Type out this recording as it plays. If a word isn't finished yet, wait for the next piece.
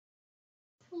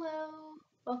Hello,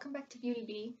 welcome back to Beauty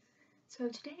Bee. So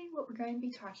today what we're going to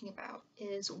be talking about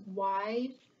is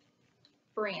why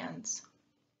brands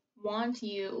want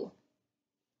you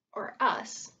or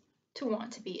us to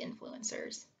want to be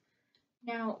influencers.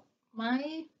 Now,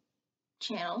 my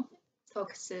channel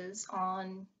focuses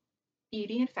on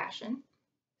beauty and fashion,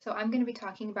 so I'm going to be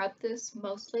talking about this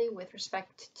mostly with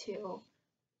respect to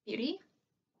beauty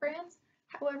brands.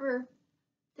 However,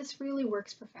 this really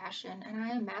works for fashion, and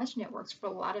I imagine it works for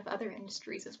a lot of other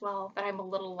industries as well that I'm a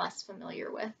little less familiar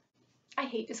with. I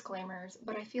hate disclaimers,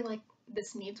 but I feel like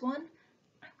this needs one.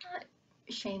 I'm not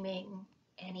shaming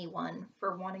anyone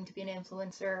for wanting to be an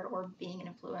influencer or being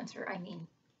an influencer. I mean,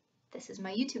 this is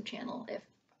my YouTube channel. If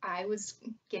I was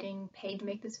getting paid to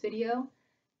make this video,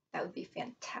 that would be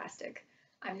fantastic.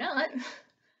 I'm not.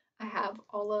 I have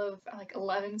all of like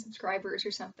 11 subscribers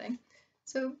or something.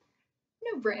 So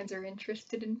no brands are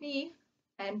interested in me,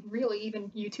 and really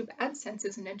even YouTube AdSense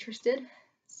isn't interested.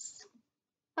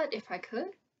 But if I could,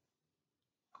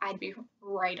 I'd be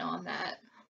right on that.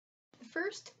 The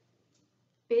first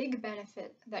big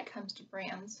benefit that comes to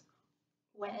brands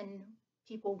when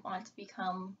people want to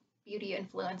become beauty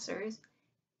influencers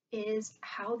is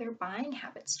how their buying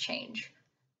habits change.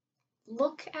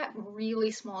 Look at really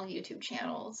small YouTube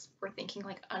channels. We're thinking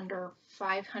like under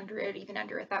 500, even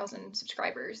under 1,000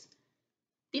 subscribers.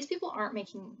 These people aren't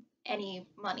making any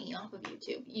money off of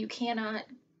YouTube. You cannot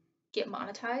get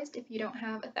monetized if you don't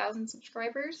have 1,000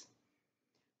 subscribers.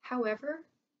 However,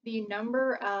 the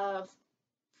number of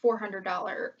 $400,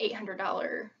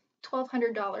 $800,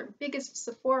 $1,200 biggest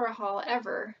Sephora haul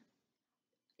ever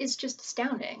is just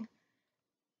astounding.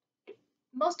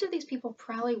 Most of these people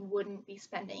probably wouldn't be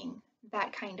spending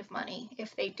that kind of money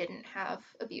if they didn't have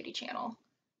a beauty channel.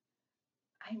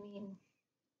 I mean,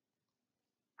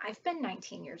 I've been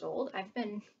 19 years old, I've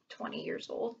been 20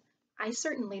 years old. I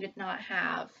certainly did not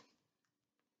have,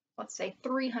 let's say,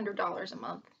 $300 a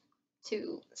month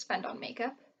to spend on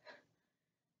makeup.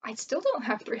 I still don't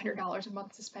have $300 a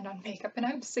month to spend on makeup, and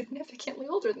I'm significantly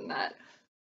older than that.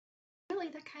 Really,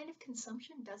 that kind of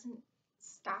consumption doesn't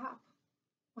stop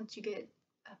once you get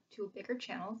up to bigger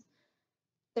channels.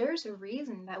 There's a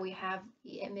reason that we have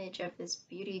the image of this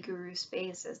beauty guru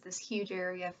space as this huge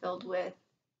area filled with,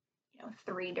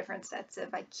 3 different sets of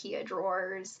IKEA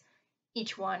drawers,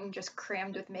 each one just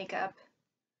crammed with makeup.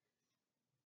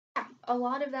 Yeah, a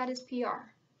lot of that is PR,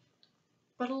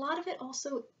 but a lot of it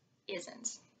also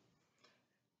isn't.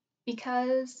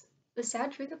 Because the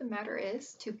sad truth of the matter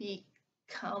is, to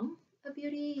become a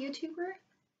beauty YouTuber,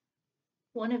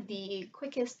 one of the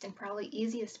quickest and probably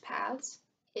easiest paths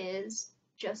is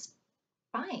just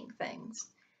buying things.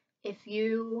 If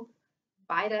you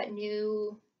buy that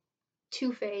new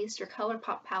Too Faced or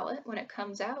ColourPop palette when it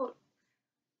comes out,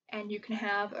 and you can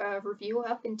have a review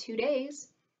up in 2 days,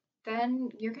 then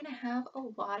you're going to have a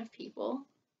lot of people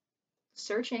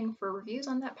searching for reviews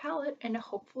on that palette and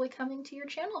hopefully coming to your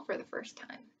channel for the first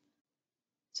time.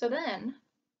 So then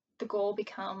the goal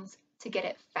becomes to get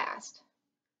it fast.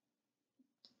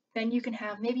 Then you can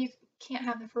have, maybe you can't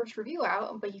have the first review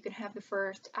out, but you can have the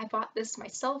first, I bought this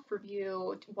myself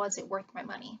review, was it worth my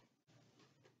money?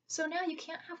 So now you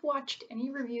can't have watched any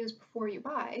reviews before you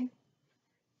buy.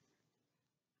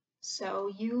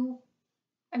 So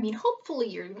hopefully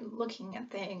you're looking at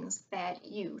things that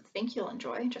you think you'll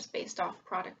enjoy just based off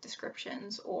product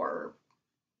descriptions or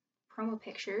promo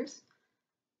pictures,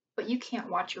 but you can't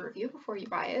watch a review before you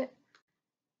buy it.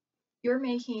 You're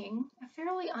making a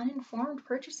fairly uninformed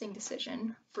purchasing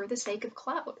decision for the sake of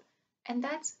clout, and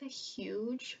that's a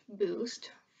huge boost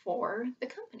for the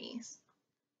companies.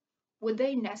 Would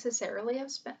they necessarily have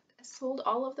sold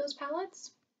all of those palettes?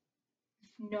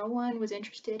 If no one was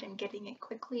interested in getting it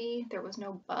quickly, there was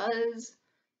no buzz.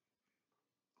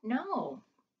 No,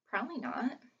 probably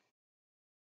not.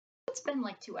 It's been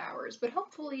like 2 hours, but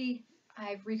hopefully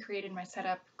I've recreated my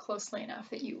setup closely enough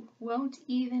that you won't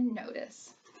even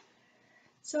notice.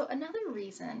 So another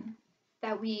reason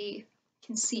that we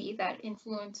can see that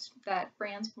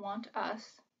brands want us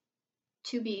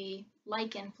to be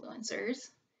like influencers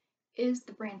is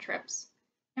the brand trips.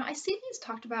 Now I see these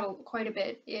talked about quite a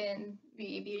bit in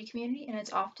the beauty community, and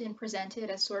it's often presented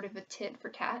as sort of a tit for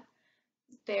tat.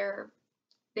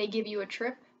 They give you a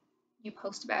trip, you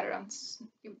post about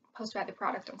the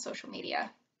product on social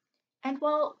media. And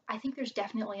while I think there's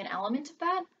definitely an element of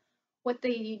that, what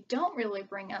they don't really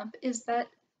bring up is that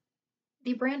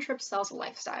the brand trip sells a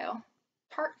lifestyle.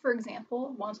 Tarte, for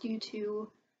example, wants you to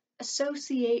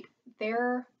associate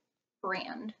their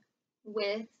brand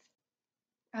with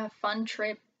a fun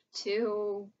trip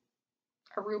to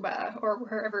Aruba or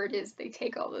wherever it is they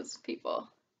take all those people.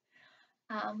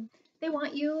 They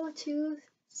want you to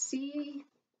see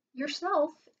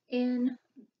yourself in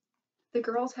the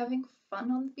girls having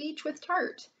fun on the beach with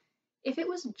Tarte. If it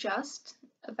was just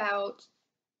about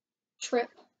trip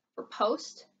or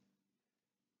post,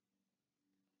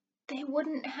 they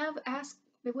wouldn't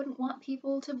want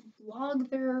people to vlog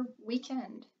their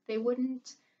weekend. They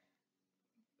wouldn't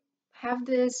have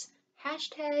this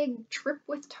hashtag trip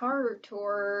with Tarte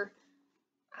or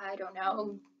I don't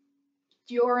know,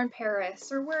 Dior in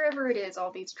Paris or wherever it is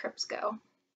all these trips go.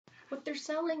 What they're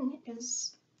selling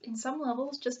is, in some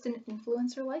levels, just an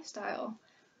influencer lifestyle.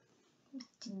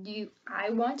 I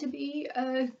want to be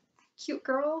a cute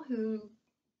girl who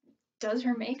does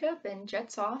her makeup and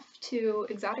jets off to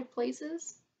exotic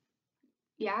places?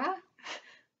 Yeah,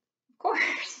 of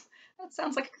course. That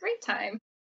sounds like a great time.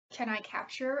 Can I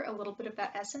capture a little bit of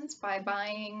that essence by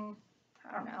buying,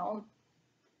 I don't know,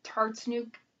 Tarte's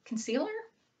new concealer?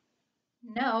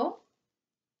 No,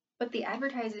 but the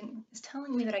advertising is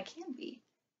telling me that I can be.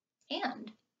 And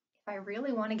if I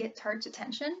really want to get Tarte's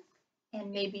attention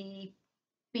and maybe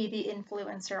be the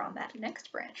influencer on that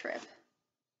next brand trip,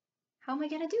 how am I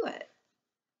going to do it?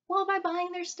 Well, by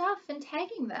buying their stuff and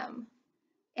tagging them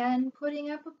and putting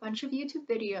up a bunch of YouTube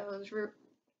videos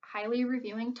highly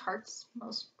reviewing Tarte's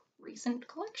most recent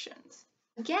collections.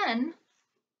 Again,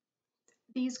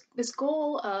 this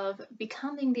goal of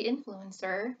becoming the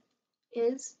influencer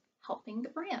is helping the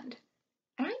brand.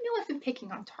 And I know I've been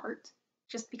picking on Tarte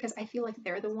just because I feel like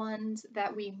they're the ones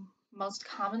that we most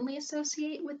commonly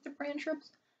associate with the brand trips,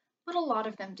 but a lot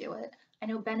of them do it. I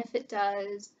know Benefit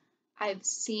does. I've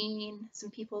seen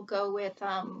some people go with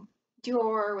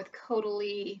Dior, with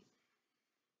Caudalie.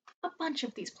 A bunch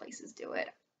of these places do it.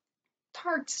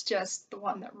 Tarte's just the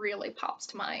one that really pops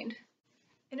to mind.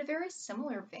 In a very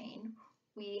similar vein,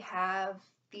 we have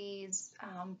these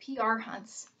PR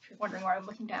hunts. If you're wondering why I'm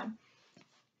looking down,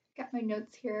 got my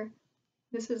notes here.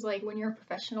 This is like when you're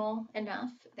professional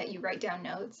enough that you write down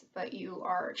notes, but you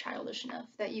are childish enough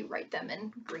that you write them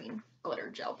in green glitter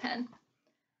gel pen.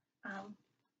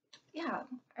 Yeah,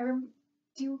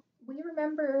 do we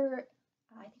remember?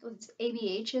 I think it was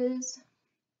ABH's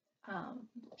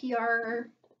PR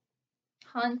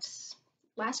hunt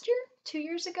last year, 2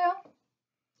 years ago.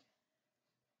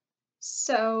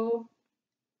 So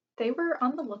they were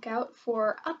on the lookout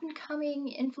for up and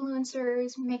coming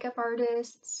influencers, makeup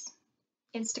artists,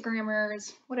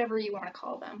 Instagrammers, whatever you want to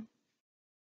call them.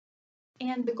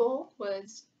 And the goal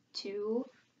was to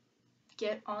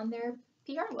get on their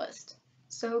PR list.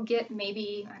 So get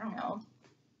maybe, I don't know,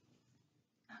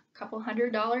 a couple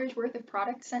 $100 worth of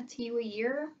product sent to you a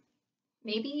year,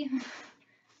 maybe.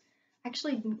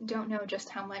 Actually don't know just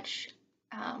how much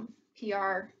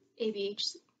PR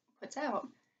ABH puts out.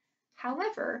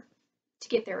 However, to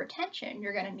get their attention,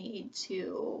 you're going to need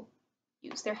to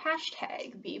use their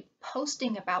hashtag, be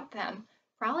posting about them,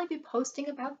 probably be posting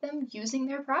about them using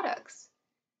their products.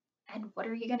 And what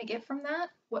are you going to get from that?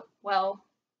 Well,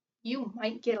 you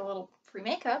might get a little free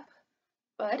makeup,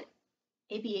 but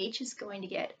ABH is going to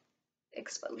get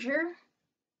exposure.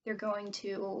 They're going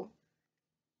to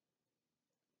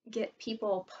get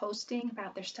people posting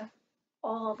about their stuff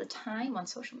all the time on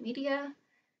social media,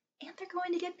 and they're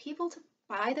going to get people to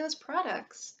buy those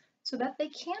products so that they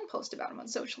can post about them on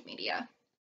social media.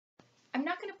 I'm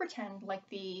not going to pretend like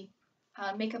the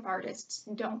makeup artists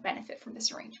don't benefit from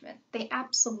this arrangement. They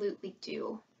absolutely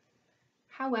do.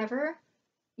 However,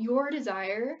 your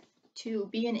desire to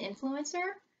be an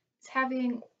influencer is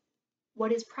having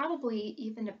what is probably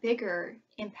even a bigger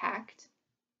impact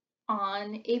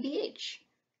on ABH.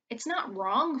 It's not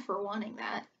wrong for wanting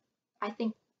that. I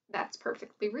think that's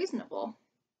perfectly reasonable.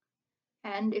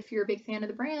 And if you're a big fan of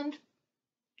the brand,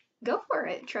 go for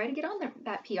it. Try to get on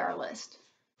that PR list.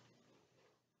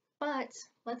 But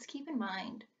let's keep in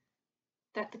mind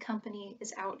that the company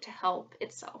is out to help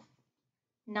itself,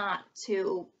 not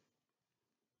to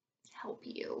help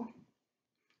you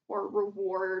or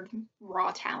reward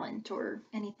raw talent or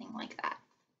anything like that.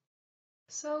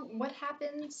 So, what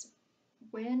happens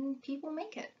when people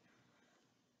make it?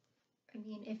 I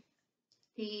mean, if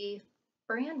the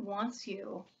brand wants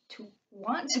you to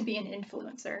want to be an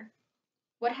influencer,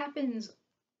 what happens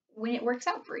when it works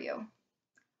out for you?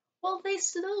 Well, they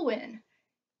still win.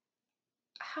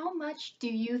 How much do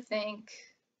you think,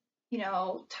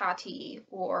 Tati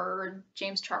or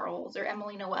James Charles or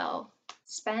Emily Noel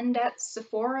spend at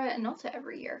Sephora and Ulta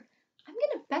every year? I'm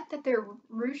going to bet that they're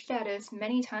rouge status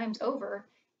many times over,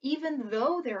 even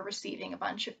though they're receiving a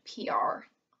bunch of PR.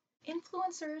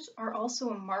 Influencers are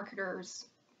also a marketer's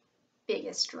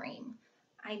biggest dream.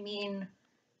 I mean,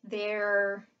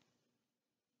 they're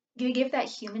you give that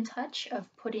human touch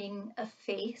of putting a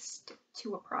face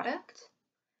to a product,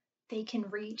 they can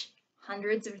reach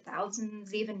hundreds of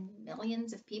thousands, even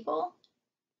millions of people,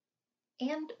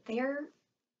 and they're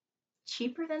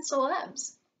cheaper than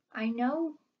celebs. I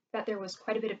know that there was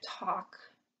quite a bit of talk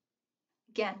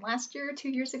again last year or 2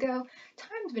 years ago.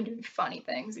 Time's been doing funny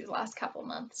things these last couple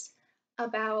months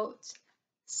about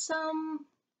some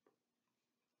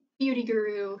beauty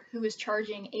guru who was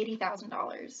charging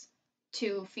 $80,000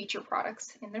 to feature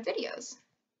products in their videos.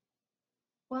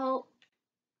 Well,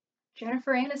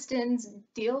 Jennifer Aniston's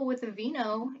deal with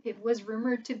Aveeno, it was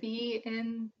rumored to be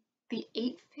in the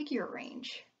 8-figure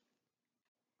range.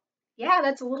 Yeah,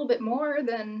 that's a little bit more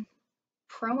than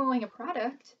promoting a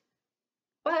product,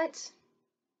 but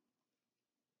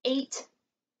 8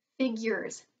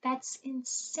 figures. That's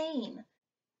insane.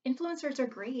 Influencers are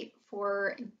great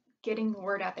for getting the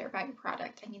word out there about your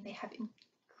product. I mean, they have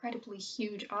incredibly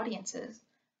huge audiences,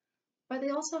 but they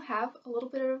also have a little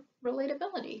bit of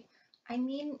relatability. I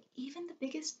mean, even the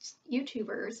biggest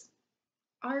YouTubers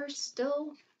are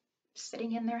still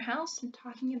sitting in their house and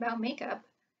talking about makeup,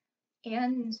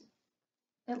 and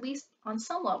at least on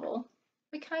some level,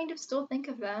 we kind of still think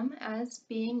of them as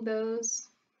being those,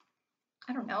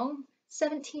 I don't know,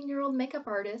 17-year-old makeup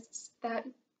artists that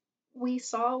we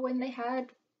saw when they had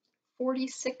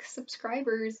 46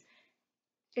 subscribers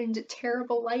and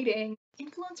terrible lighting.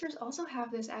 Influencers also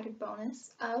have this added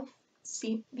bonus of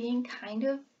being kind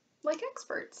of like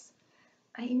experts.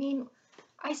 I mean,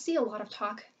 I see a lot of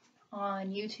talk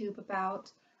on YouTube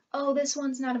about, oh, this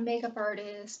one's not a makeup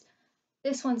artist,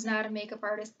 this one's not a makeup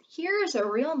artist. Here's a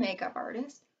real makeup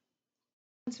artist.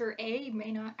 Influencer A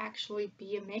may not actually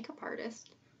be a makeup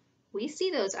artist. We see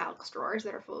those Alex drawers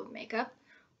that are full of makeup.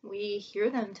 We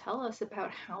hear them tell us about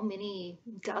how many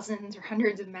dozens or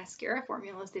hundreds of mascara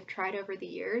formulas they've tried over the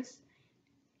years,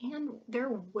 and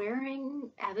they're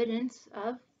wearing evidence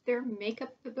of their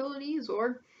makeup abilities,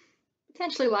 or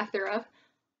potentially lack thereof,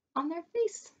 on their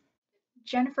face.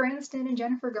 Jennifer Aniston and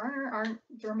Jennifer Garner aren't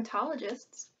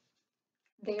dermatologists.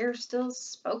 They're still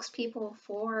spokespeople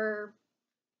for,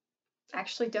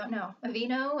 actually don't know,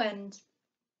 Aveeno and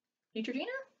Neutrogena?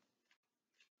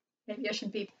 Maybe I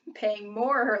should be paying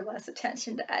more or less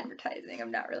attention to advertising,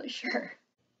 I'm not really sure.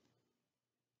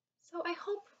 So I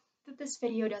hope that this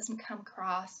video doesn't come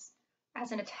across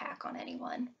as an attack on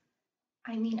anyone.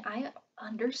 I mean, I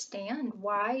understand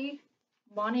why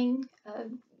wanting a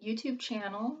YouTube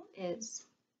channel is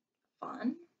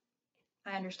fun.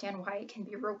 I understand why it can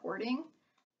be rewarding,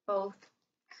 both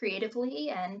creatively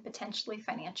and potentially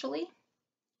financially.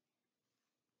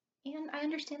 And I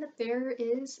understand that there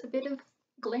is a bit of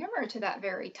glamour to that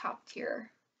very top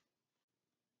tier.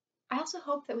 I also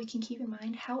hope that we can keep in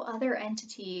mind how other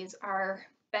entities are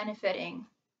benefiting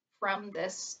from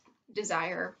this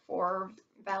desire for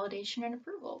validation and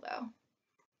approval, though.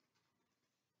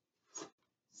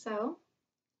 So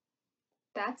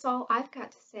that's all I've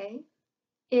got to say.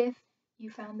 If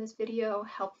you found this video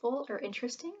helpful or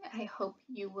interesting, I hope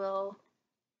you will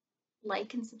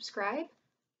like and subscribe.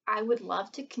 I would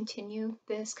love to continue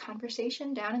this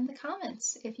conversation down in the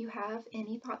comments if you have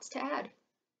any thoughts to add.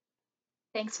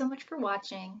 Thanks so much for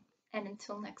watching, and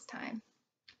until next time,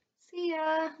 see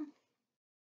ya!